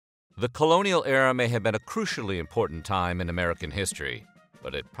The colonial era may have been a crucially important time in American history,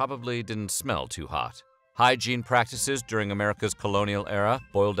 but it probably didn't smell too hot. Hygiene practices during America's colonial era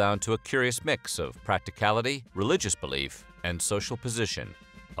boiled down to a curious mix of practicality, religious belief, and social position.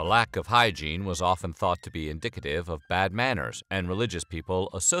 A lack of hygiene was often thought to be indicative of bad manners, and religious people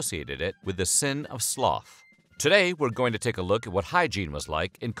associated it with the sin of sloth. Today, we're going to take a look at what hygiene was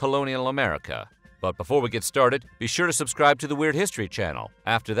like in colonial America. But before we get started, be sure to subscribe to the Weird History channel.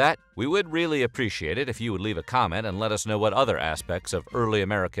 After that, we would really appreciate it if you would leave a comment and let us know what other aspects of early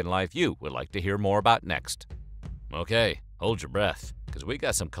American life you would like to hear more about next. Okay, hold your breath, because we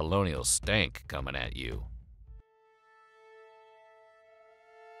got some colonial stank coming at you.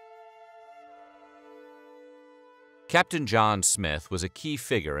 Captain John Smith was a key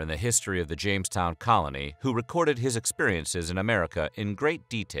figure in the history of the Jamestown colony who recorded his experiences in America in great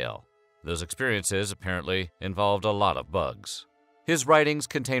detail. Those experiences apparently involved a lot of bugs. His writings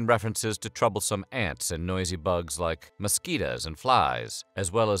contain references to troublesome ants and noisy bugs like mosquitoes and flies,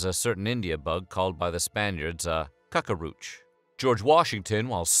 as well as a certain India bug called by the Spaniards a cucurooch. George Washington,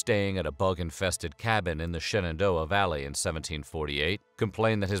 while staying at a bug-infested cabin in the Shenandoah Valley in 1748,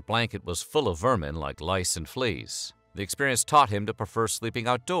 complained that his blanket was full of vermin like lice and fleas. The experience taught him to prefer sleeping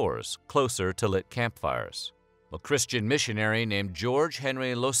outdoors, closer to lit campfires. A Christian missionary named George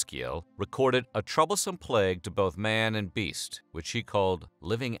Henry Loskiel recorded a troublesome plague to both man and beast, which he called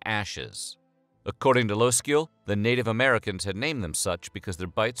living ashes. According to Loskiel, the Native Americans had named them such because their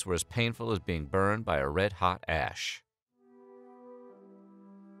bites were as painful as being burned by a red-hot ash.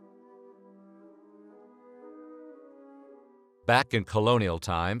 Back in colonial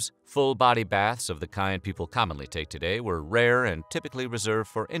times, full-body baths of the kind people commonly take today were rare and typically reserved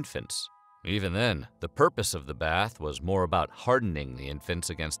for infants. Even then, the purpose of the bath was more about hardening the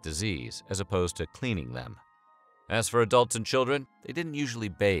infants against disease as opposed to cleaning them. As for adults and children, they didn't usually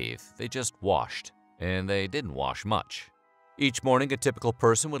bathe, they just washed, and they didn't wash much. Each morning, a typical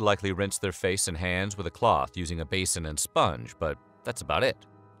person would likely rinse their face and hands with a cloth using a basin and sponge, but that's about it.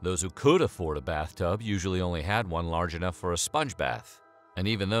 Those who could afford a bathtub usually only had one large enough for a sponge bath, and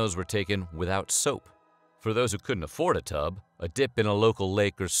even those were taken without soap. For those who couldn't afford a tub, a dip in a local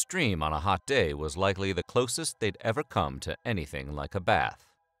lake or stream on a hot day was likely the closest they'd ever come to anything like a bath.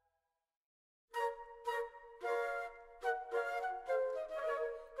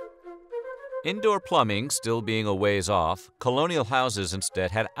 Indoor plumbing still being a ways off, colonial houses instead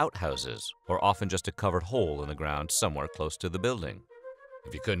had outhouses, or often just a covered hole in the ground somewhere close to the building.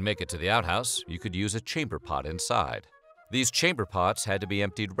 If you couldn't make it to the outhouse, you could use a chamber pot inside. These chamber pots had to be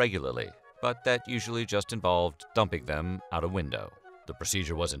emptied regularly, but that usually just involved dumping them out a window. The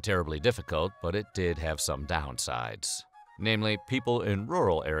procedure wasn't terribly difficult, but it did have some downsides. Namely, people in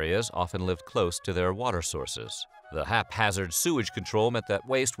rural areas often lived close to their water sources. The haphazard sewage control meant that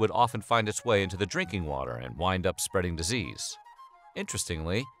waste would often find its way into the drinking water and wind up spreading disease.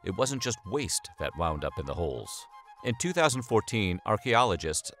 Interestingly, it wasn't just waste that wound up in the holes. In 2014,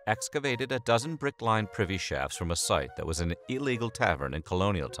 archaeologists excavated a dozen brick-lined privy shafts from a site that was an illegal tavern in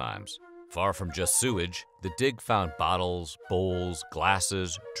colonial times. Far from just sewage, the dig found bottles, bowls,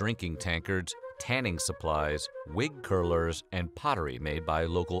 glasses, drinking tankards, tanning supplies, wig curlers, and pottery made by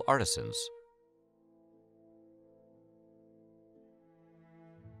local artisans.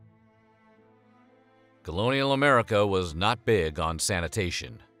 Colonial America was not big on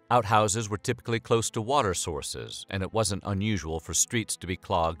sanitation. Outhouses were typically close to water sources, and it wasn't unusual for streets to be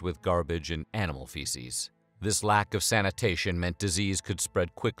clogged with garbage and animal feces. This lack of sanitation meant disease could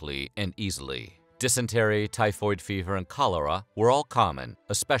spread quickly and easily. Dysentery, typhoid fever, and cholera were all common,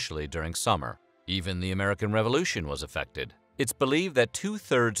 especially during summer. Even the American Revolution was affected. It's believed that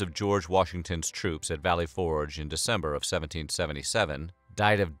 2/3 of George Washington's troops at Valley Forge in December of 1777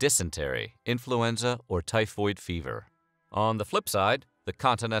 died of dysentery, influenza, or typhoid fever. On the flip side, the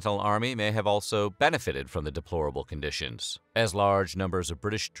Continental Army may have also benefited from the deplorable conditions, as large numbers of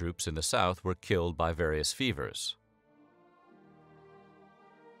British troops in the South were killed by various fevers.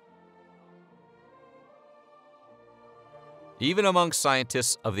 Even among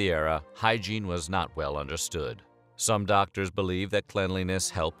scientists of the era, hygiene was not well understood. Some doctors believed that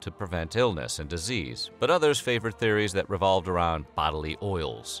cleanliness helped to prevent illness and disease, but others favored theories that revolved around bodily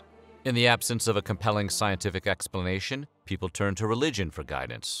oils. In the absence of a compelling scientific explanation, people turned to religion for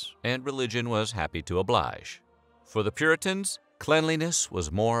guidance, and religion was happy to oblige. For the Puritans, cleanliness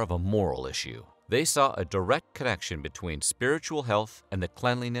was more of a moral issue. They saw a direct connection between spiritual health and the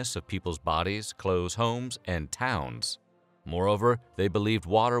cleanliness of people's bodies, clothes, homes, and towns. Moreover, they believed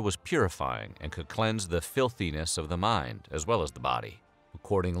water was purifying and could cleanse the filthiness of the mind as well as the body.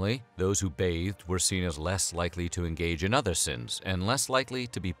 Accordingly, those who bathed were seen as less likely to engage in other sins and less likely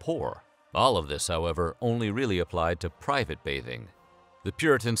to be poor. All of this, however, only really applied to private bathing. The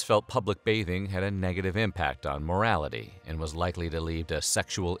Puritans felt public bathing had a negative impact on morality and was likely to lead to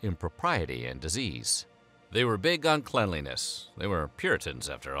sexual impropriety and disease. They were big on cleanliness. They were Puritans,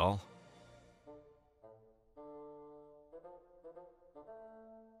 after all.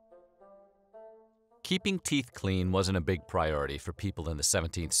 Keeping teeth clean wasn't a big priority for people in the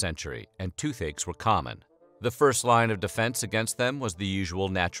 17th century, and toothaches were common. The first line of defense against them was the usual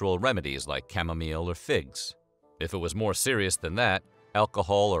natural remedies like chamomile or figs. If it was more serious than that,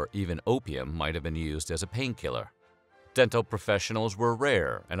 alcohol or even opium might have been used as a painkiller. Dental professionals were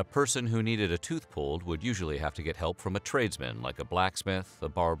rare, and a person who needed a tooth pulled would usually have to get help from a tradesman like a blacksmith, a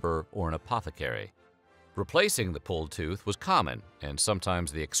barber, or an apothecary. Replacing the pulled tooth was common, and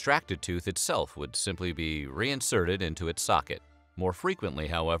sometimes the extracted tooth itself would simply be reinserted into its socket. More frequently,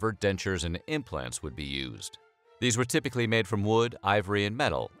 however, dentures and implants would be used. These were typically made from wood, ivory, and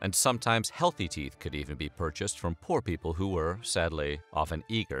metal, and sometimes healthy teeth could even be purchased from poor people who were, sadly, often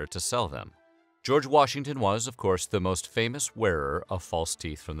eager to sell them. George Washington was, of course, the most famous wearer of false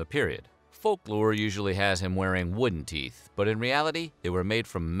teeth from the period. Folklore usually has him wearing wooden teeth, but in reality, they were made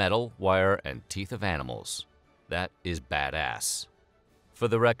from metal, wire, and teeth of animals. That is badass. For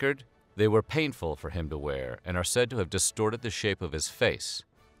the record, they were painful for him to wear and are said to have distorted the shape of his face,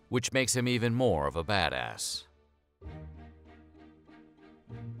 which makes him even more of a badass.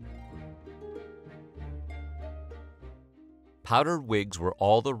 Powdered wigs were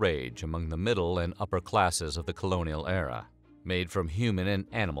all the rage among the middle and upper classes of the colonial era. Made from human and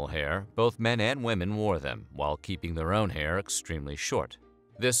animal hair, both men and women wore them, while keeping their own hair extremely short.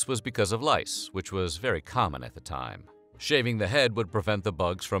 This was because of lice, which was very common at the time. Shaving the head would prevent the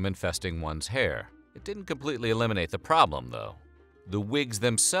bugs from infesting one's hair. It didn't completely eliminate the problem, though. The wigs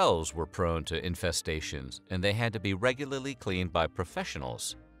themselves were prone to infestations, and they had to be regularly cleaned by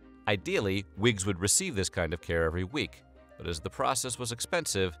professionals. Ideally, wigs would receive this kind of care every week, but as the process was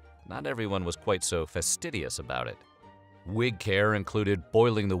expensive, not everyone was quite so fastidious about it. Wig care included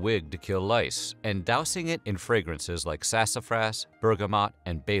boiling the wig to kill lice and dousing it in fragrances like sassafras, bergamot,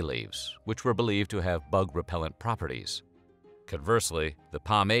 and bay leaves, which were believed to have bug-repellent properties. Conversely, the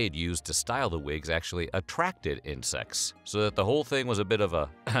pomade used to style the wigs actually attracted insects, so that the whole thing was a bit of a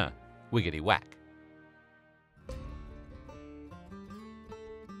wiggity whack.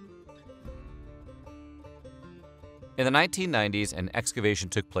 In the 1990s, an excavation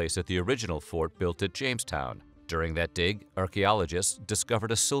took place at the original fort built at Jamestown. During that dig, archaeologists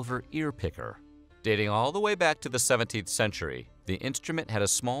discovered a silver ear picker. Dating all the way back to the 17th century, the instrument had a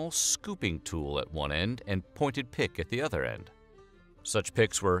small scooping tool at one end and pointed pick at the other end. Such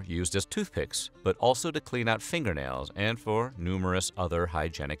picks were used as toothpicks, but also to clean out fingernails and for numerous other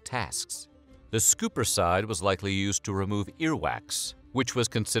hygienic tasks. The scooper side was likely used to remove earwax, which was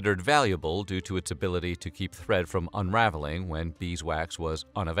considered valuable due to its ability to keep thread from unraveling when beeswax was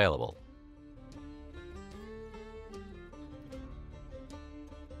unavailable.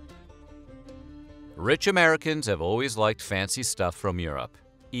 Rich Americans have always liked fancy stuff from Europe,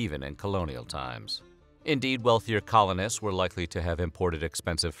 even in colonial times. Indeed, wealthier colonists were likely to have imported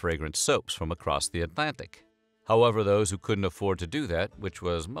expensive fragrant soaps from across the Atlantic. However, those who couldn't afford to do that, which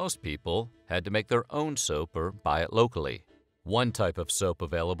was most people, had to make their own soap or buy it locally. One type of soap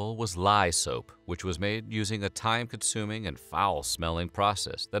available was lye soap, which was made using a time-consuming and foul-smelling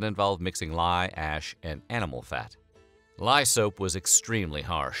process that involved mixing lye, ash, and animal fat. Lye soap was extremely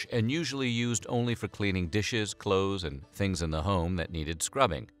harsh and usually used only for cleaning dishes, clothes, and things in the home that needed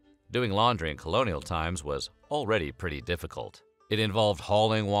scrubbing. Doing laundry in colonial times was already pretty difficult. It involved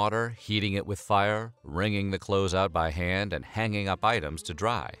hauling water, heating it with fire, wringing the clothes out by hand, and hanging up items to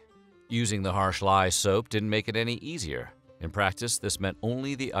dry. Using the harsh lye soap didn't make it any easier. In practice, this meant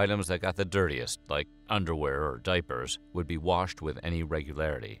only the items that got the dirtiest, like underwear or diapers, would be washed with any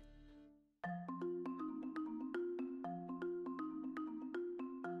regularity.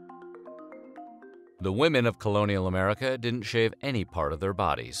 The women of colonial America didn't shave any part of their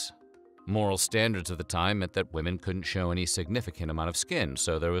bodies. Moral standards of the time meant that women couldn't show any significant amount of skin,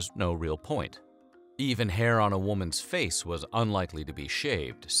 so there was no real point. Even hair on a woman's face was unlikely to be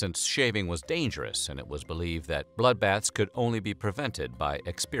shaved, since shaving was dangerous and it was believed that bloodbaths could only be prevented by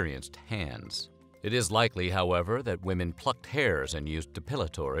experienced hands. It is likely, however, that women plucked hairs and used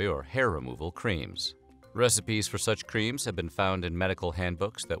depilatory or hair removal creams. Recipes for such creams have been found in medical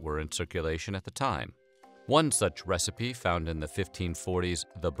handbooks that were in circulation at the time. One such recipe, found in the 1540s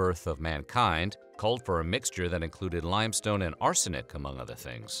The Birth of Mankind, called for a mixture that included limestone and arsenic, among other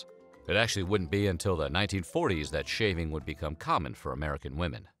things. It actually wouldn't be until the 1940s that shaving would become common for American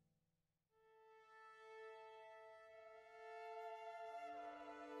women.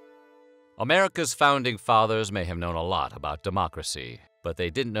 America's founding fathers may have known a lot about democracy, but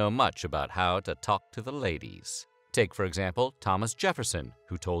they didn't know much about how to talk to the ladies. Take, for example, Thomas Jefferson,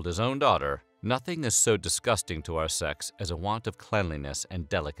 who told his own daughter, "Nothing is so disgusting to our sex as a want of cleanliness and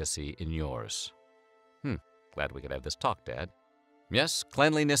delicacy in yours." Glad we could have this talk, Dad. Yes,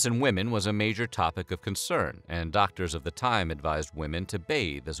 cleanliness in women was a major topic of concern, and doctors of the time advised women to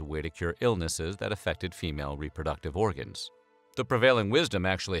bathe as a way to cure illnesses that affected female reproductive organs. The prevailing wisdom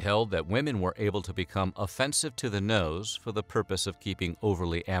actually held that women were able to become offensive to the nose for the purpose of keeping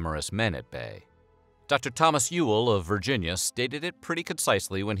overly amorous men at bay. Dr. Thomas Ewell of Virginia stated it pretty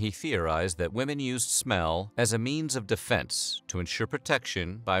concisely when he theorized that women used smell as a means of defense to ensure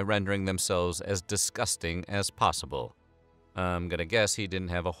protection by rendering themselves as disgusting as possible. I'm gonna guess he didn't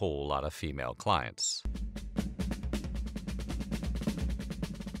have a whole lot of female clients.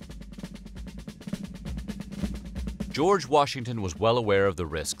 George Washington was well aware of the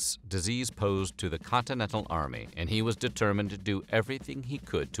risks disease posed to the Continental Army, and he was determined to do everything he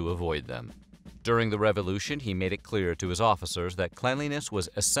could to avoid them. During the Revolution, he made it clear to his officers that cleanliness was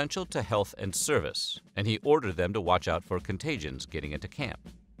essential to health and service, and he ordered them to watch out for contagions getting into camp.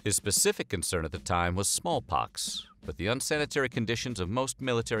 His specific concern at the time was smallpox, but the unsanitary conditions of most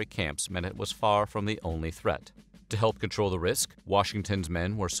military camps meant it was far from the only threat. To help control the risk, Washington's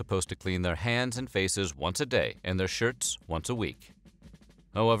men were supposed to clean their hands and faces once a day and their shirts once a week.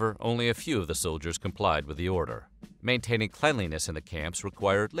 However, only a few of the soldiers complied with the order. Maintaining cleanliness in the camps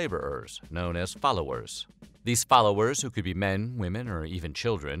required laborers, known as followers. These followers, who could be men, women, or even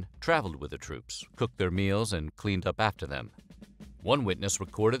children, traveled with the troops, cooked their meals, and cleaned up after them. One witness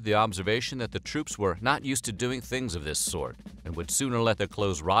recorded the observation that the troops were not used to doing things of this sort and would sooner let their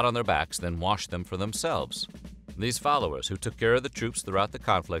clothes rot on their backs than wash them for themselves. These followers, who took care of the troops throughout the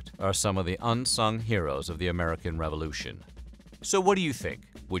conflict, are some of the unsung heroes of the American Revolution. So what do you think?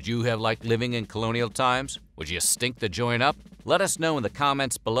 Would you have liked living in colonial times? Would you stink the joint up? Let us know in the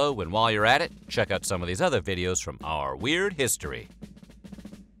comments below, and while you're at it, check out some of these other videos from our weird history.